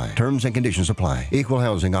qualify. Terms and conditions apply. Equal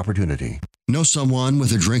housing opportunity. Know someone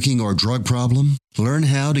with a drinking or drug problem? Learn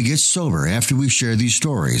how to get sober after we share these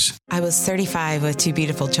stories. I was 35 with 2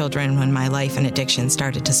 beautiful children when my life and addiction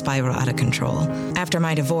started to spiral out of control. After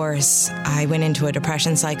my divorce, I went into a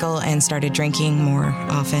depression cycle and started drinking more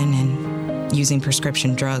often and using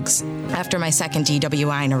prescription drugs. After my second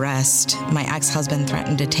DWI and arrest, my ex-husband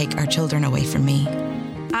threatened to take our children away from me.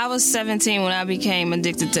 I was 17 when I became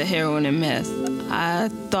addicted to heroin and meth. I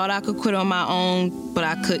thought I could quit on my own, but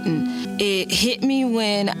I couldn't. It hit me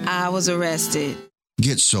when I was arrested.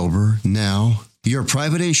 Get sober now. Your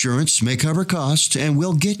private insurance may cover costs and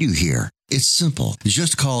we'll get you here. It's simple.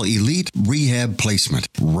 Just call Elite Rehab Placement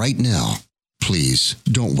right now. Please,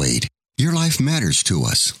 don't wait. Your life matters to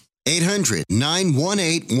us.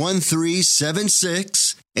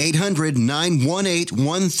 800-918-1376.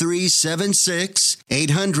 800-918-1376.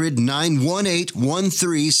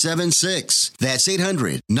 800-918-1376. That's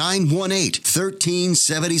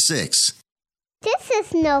 800-918-1376. This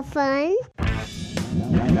is no fun.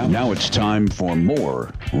 Now it's time for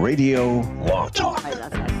more Radio Law Talk.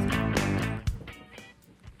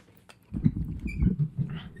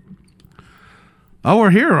 Oh,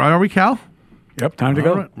 we're here. Are we, Cal? Yep, time to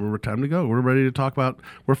go. Right. We're time to go. We're ready to talk about.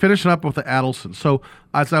 We're finishing up with the Adelson. So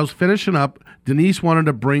as I was finishing up, Denise wanted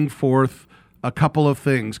to bring forth a couple of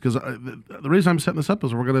things because the reason I'm setting this up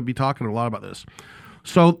is we're going to be talking a lot about this.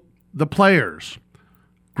 So the players,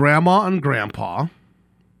 Grandma and Grandpa,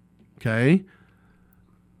 okay,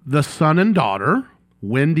 the son and daughter.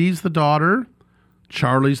 Wendy's the daughter,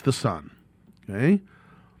 Charlie's the son. Okay,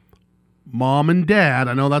 Mom and Dad.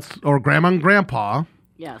 I know that's or Grandma and Grandpa.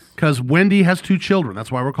 Yes. Because Wendy has 2 children.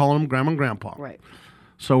 That's why we're calling them Grandma and Grandpa. Right.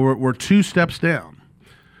 So we're 2 steps down.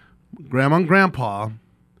 Grandma and Grandpa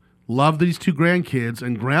love these 2 grandkids,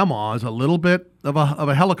 and Grandma is a little bit of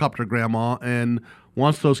a helicopter grandma and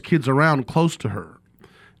wants those kids around close to her.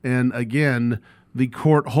 And again, the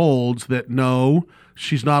court holds that no,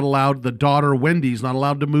 she's not allowed, the daughter Wendy's not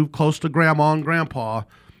allowed to move close to Grandma and Grandpa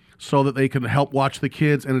so that they can help watch the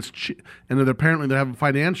kids, and and apparently they're having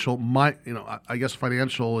financial, I guess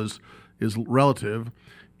financial is relative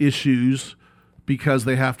issues because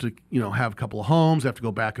they have to, have a couple of homes, they have to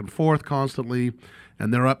go back and forth constantly,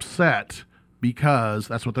 and they're upset because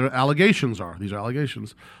that's what their allegations are. These are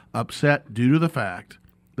allegations, upset due to the fact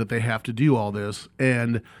that they have to do all this,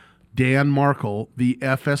 and Dan Markel, the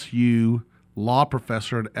FSU law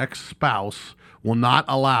professor and ex-spouse, will not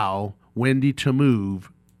allow Wendy to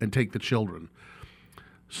move and take the children.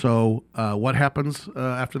 So what happens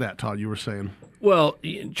after that, Todd, you were saying? Well,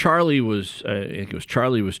 Charlie was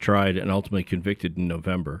tried and ultimately convicted in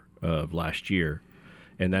November of last year,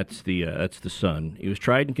 and that's the son. He was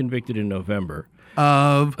tried and convicted in November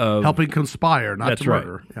of helping conspire, not that's to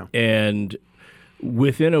murder. Right. Yeah. And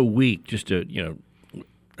within a week, just a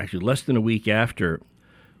actually less than a week after,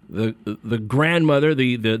 the grandmother,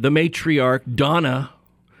 the matriarch, Donna,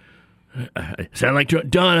 sound like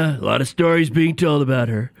Donna, a lot of stories being told about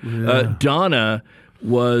her. Yeah. Donna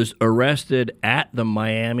was arrested at the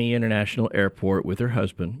Miami International Airport with her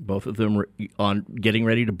husband. Both of them were getting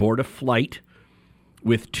ready to board a flight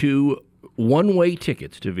with 2 one-way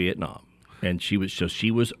tickets to Vietnam. And she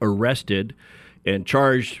was arrested and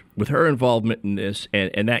charged with her involvement in this,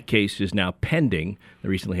 and that case is now pending. They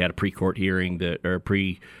recently had a pre-court hearing, or a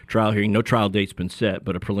pre-trial hearing. No trial date's been set,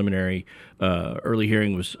 but a preliminary early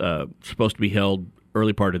hearing was supposed to be held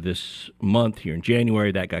early part of this month here in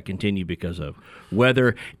January. That got continued because of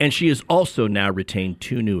weather. And she has also now retained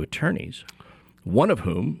 2 new attorneys, one of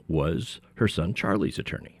whom was her son Charlie's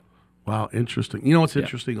attorney. Wow, interesting. You know what's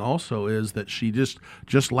interesting also is that she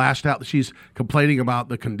just lashed out. She's complaining about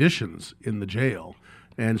the conditions in the jail,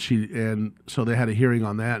 and so they had a hearing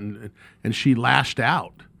on that, and she lashed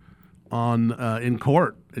out on in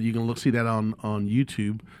court. And you can see that on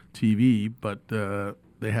YouTube TV, but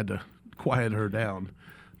they had to quiet her down.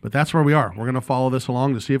 But that's where we are. We're going to follow this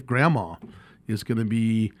along to see if Grandma is going to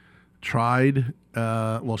be tried. She's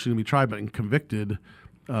going to be tried, but convicted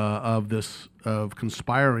of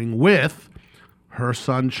conspiring with her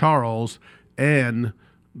son Charles and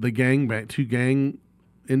the 2 gang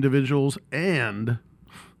individuals and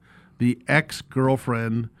the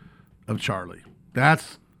ex-girlfriend of Charlie.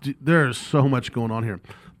 There's so much going on here.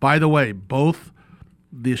 By the way, both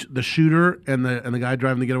the shooter and the guy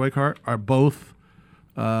driving the getaway car are both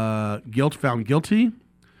found guilty.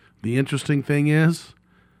 The interesting thing is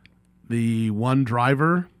the one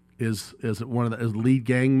driver is one of the lead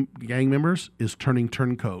gang members is turning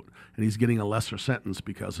turncoat, and he's getting a lesser sentence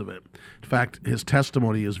because of it. In fact, his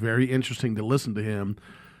testimony is very interesting to listen to him,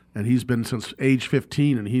 and he's been since age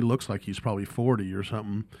 15, and he looks like he's probably 40 or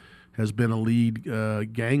something, has been a lead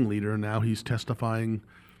gang leader, and now he's testifying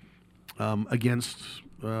against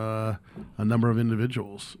a number of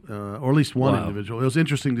individuals, or at least one individual. It was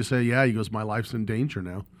interesting to say, he goes, my life's in danger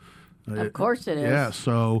now. Of course it is. Yeah,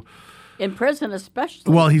 so... In prison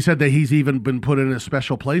especially. Well, he said that he's even been put in a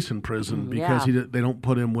special place in prison because they don't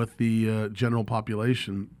put him with the general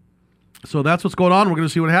population. So that's what's going on. We're going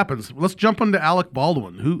to see what happens. Let's jump into Alec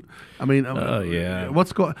Baldwin.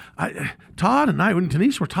 What's going? Todd and I, when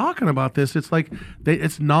Denise were talking about this, it's like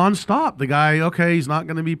it's nonstop. The guy, he's not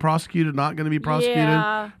going to be prosecuted,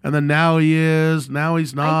 and then now he is. Now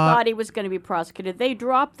he's not. I thought he was going to be prosecuted. They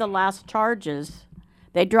dropped the last charges.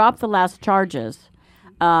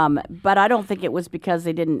 But I don't think it was because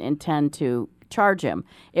they didn't intend to charge him.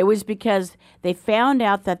 It was because they found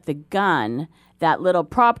out that the gun, that little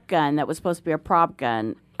prop gun that was supposed to be a prop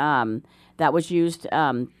gun, that was used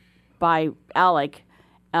by Alec,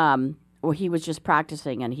 he was just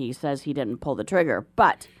practicing, and he says he didn't pull the trigger.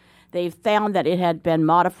 But they found that it had been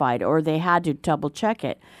modified, or they had to double check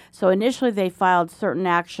it. So initially they filed certain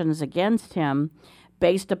actions against him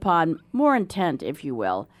based upon more intent, if you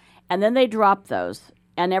will. And then they dropped those.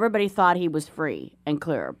 And everybody thought he was free and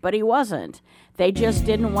clear, but he wasn't. They just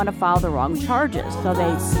didn't want to file the wrong charges, so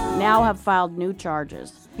they now have filed new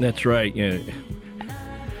charges. That's right. Yeah.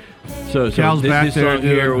 So this song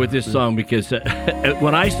here with this song, because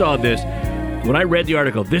when I saw this, when I read the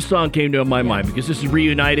article, this song came to my mind because this is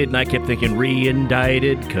Reunited, and I kept thinking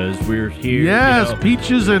reindicted because we're here. Yes,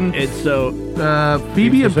 Peaches and so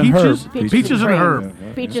Phoebe and Peaches, Peaches and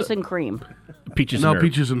Herb, Peaches and Cream. Peaches and Herb.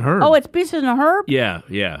 Peaches and Herb. Oh, it's Peaches and Herb? Yeah.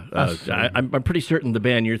 I'm pretty certain the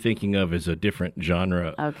band you're thinking of is a different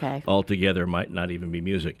genre altogether. Might not even be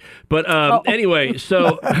music. But anyway,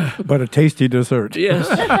 so... But a tasty dessert. Yes.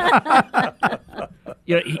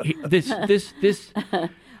 This...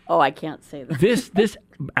 Oh, I can't say that. This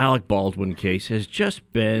Alec Baldwin case has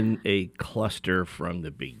just been a cluster from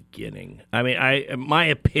the beginning. I mean, my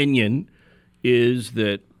opinion is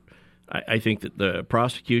that I think that the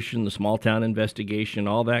prosecution, the small town investigation,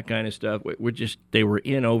 all that kind of stuff, they were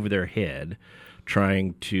in over their head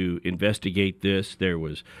trying to investigate this.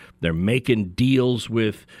 They're making deals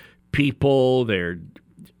with people. They're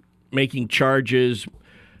making charges.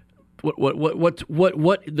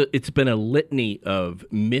 It's been a litany of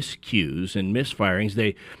miscues and misfirings.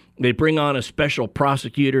 They bring on a special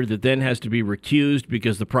prosecutor that then has to be recused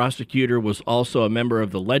because the prosecutor was also a member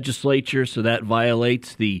of the legislature, so that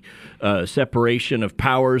violates the separation of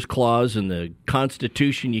powers clause in the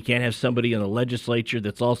Constitution. You can't have somebody in the legislature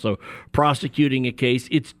that's also prosecuting a case.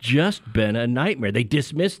 It's just been a nightmare. They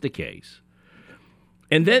dismissed the case.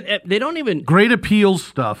 And then they don't even... Great appeals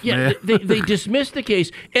stuff, man. They dismiss the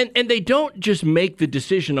case, and they don't just make the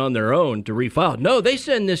decision on their own to refile. No, they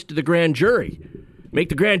send this to the grand jury. Make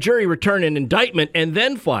the grand jury return an indictment and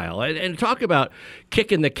then file. And talk about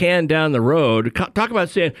kicking the can down the road. Talk about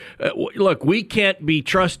saying, look, we can't be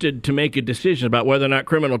trusted to make a decision about whether or not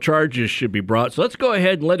criminal charges should be brought. So let's go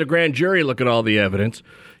ahead and let a grand jury look at all the evidence.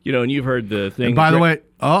 You know, and you've heard the thing. And by the way,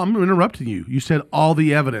 I'm interrupting you. You said all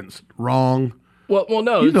the evidence. Wrong. Well,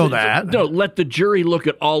 no. You know that. No, let the jury look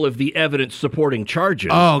at all of the evidence supporting charges.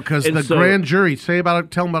 Oh, because the grand jury, tell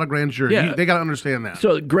them about a grand jury. Yeah. They got to understand that.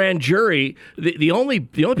 So grand jury, the only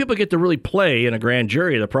people who get to really play in a grand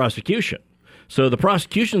jury are the prosecution. So the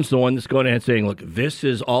prosecution's the one that's going ahead and saying, look, this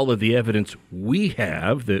is all of the evidence we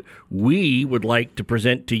have that we would like to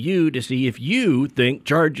present to you to see if you think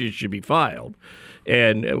charges should be filed.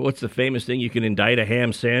 And what's the famous thing? You can indict a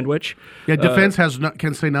ham sandwich. Yeah, defense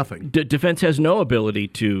can say nothing. Defense has no ability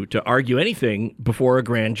to argue anything before a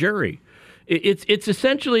grand jury. It's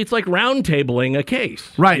essentially, it's like round tabling a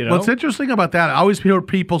case. Right. You know? What's interesting about that, I always hear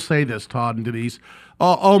people say this, Todd and Denise.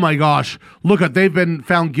 Oh my gosh, look at, they've been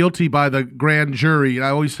found guilty by the grand jury. And I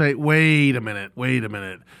always say, wait a minute.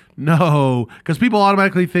 No, because people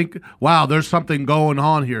automatically think, wow, there's something going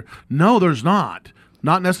on here. No, there's not.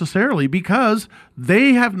 Not necessarily, because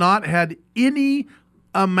they have not had any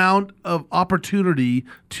amount of opportunity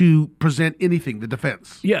to present anything, the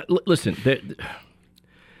defense. Yeah, listen,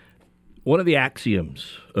 one of the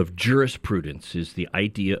axioms of jurisprudence is the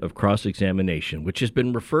idea of cross-examination, which has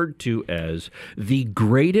been referred to as the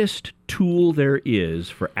greatest tool there is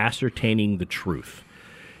for ascertaining the truth.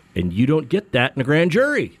 And you don't get that in a grand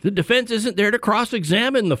jury. The defense isn't there to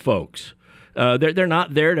cross-examine the folks. They're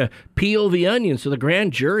not there to peel the onion, so the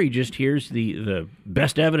grand jury just hears the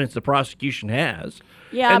best evidence the prosecution has,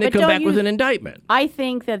 and they come back with an indictment. I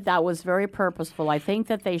think that was very purposeful. I think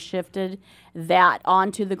that they shifted that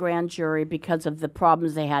onto the grand jury because of the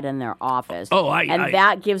problems they had in their office.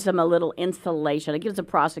 That gives them a little insulation. It gives the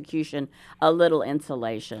prosecution a little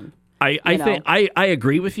insulation. I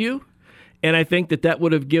agree with you, and I think that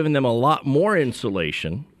would have given them a lot more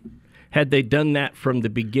insulation had they done that from the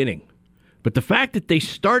beginning. But the fact that they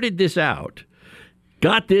started this out,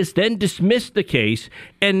 got this, then dismissed the case,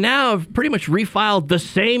 and now have pretty much refiled the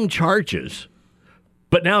same charges,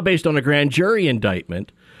 but now based on a grand jury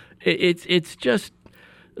indictment, it's just,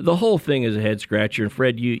 the whole thing is a head scratcher. And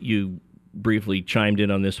Fred, you briefly chimed in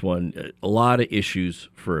on this one. A lot of issues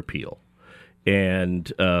for appeal.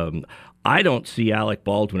 And I don't see Alec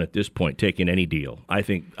Baldwin at this point taking any deal. I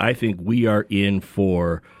think we are in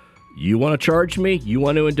for... You want to charge me? You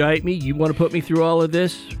want to indict me? You want to put me through all of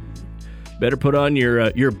this? Better put on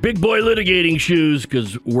your big boy litigating shoes,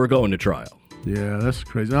 because we're going to trial. Yeah, that's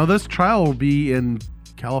crazy. Now, this trial will be in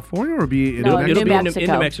California or be in New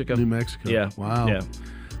Mexico? New Mexico. Yeah. Wow. Yeah.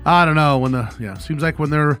 I don't know. Seems like when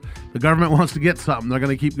the government wants to get something, they're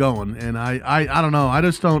going to keep going. And I don't know. I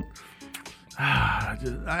just don't.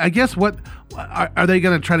 I guess what are they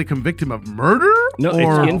going to try to convict him of murder? No,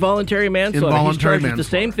 or it's involuntary manslaughter. He's charged with the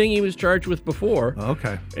same manslaughter. thing he was charged with before.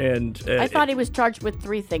 Okay. And I thought he was charged with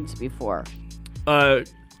 3 things before.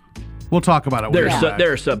 We'll talk about it. There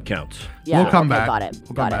are subcounts. Yeah, we'll come back. Got it.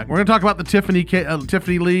 We'll come back. We're going to talk about the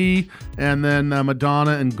Tiffany Lee, and then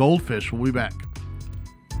Madonna and Goldfish. We'll be back.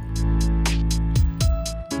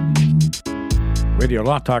 Radio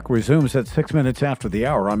Law Talk resumes at 6 minutes after the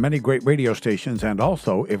hour on many great radio stations, and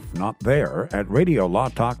also, if not there, at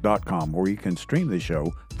radiolawtalk.com, where you can stream the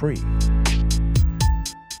show free.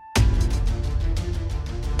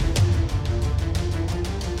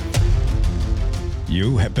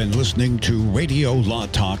 You have been listening to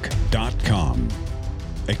radiolawtalk.com,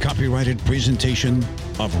 a copyrighted presentation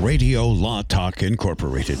of Radio Law Talk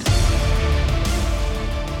Incorporated.